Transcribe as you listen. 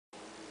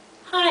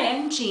Hi,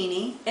 I'm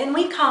Jeannie, and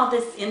we call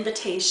this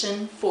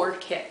invitation 4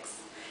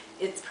 Kicks.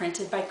 It's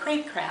printed by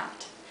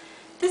Craft.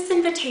 This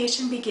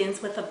invitation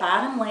begins with a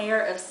bottom layer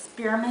of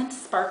spearmint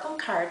sparkle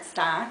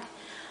cardstock.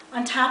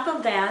 On top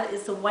of that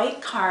is a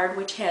white card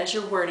which has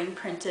your wording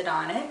printed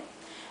on it,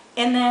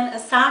 and then a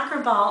soccer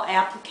ball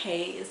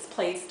applique is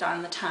placed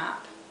on the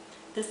top.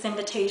 This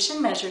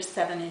invitation measures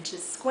 7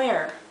 inches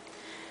square.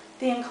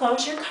 The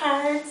enclosure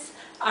cards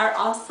are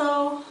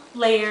also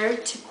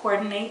layered to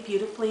coordinate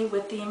beautifully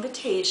with the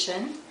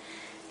invitation.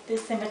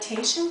 This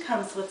invitation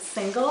comes with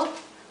single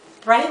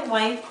bright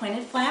white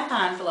pointed flap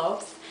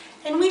envelopes,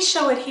 and we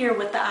show it here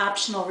with the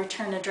optional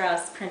return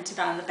address printed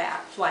on the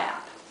back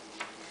flap.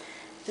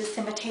 This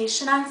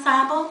invitation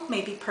ensemble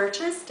may be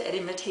purchased at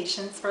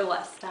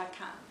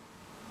invitationsforless.com.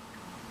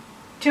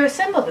 To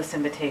assemble this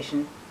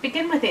invitation,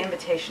 begin with the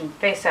invitation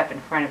face up in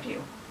front of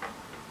you.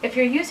 If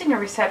you're using a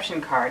reception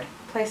card,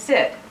 place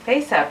it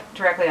face up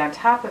directly on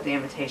top of the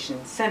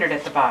invitation, centered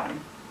at the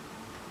bottom.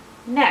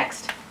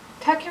 Next,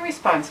 tuck your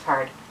response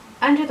card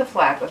under the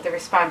flap of the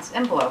response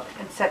envelope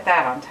and set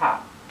that on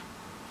top.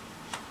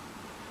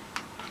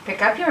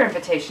 Pick up your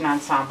invitation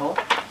ensemble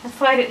and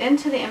slide it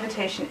into the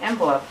invitation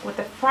envelope with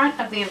the front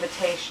of the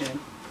invitation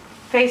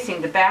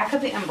facing the back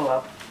of the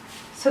envelope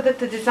so that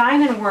the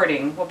design and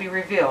wording will be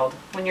revealed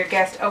when your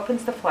guest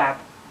opens the flap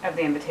of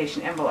the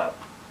invitation envelope.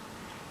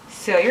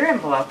 Seal your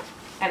envelope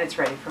and it's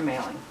ready for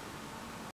mailing.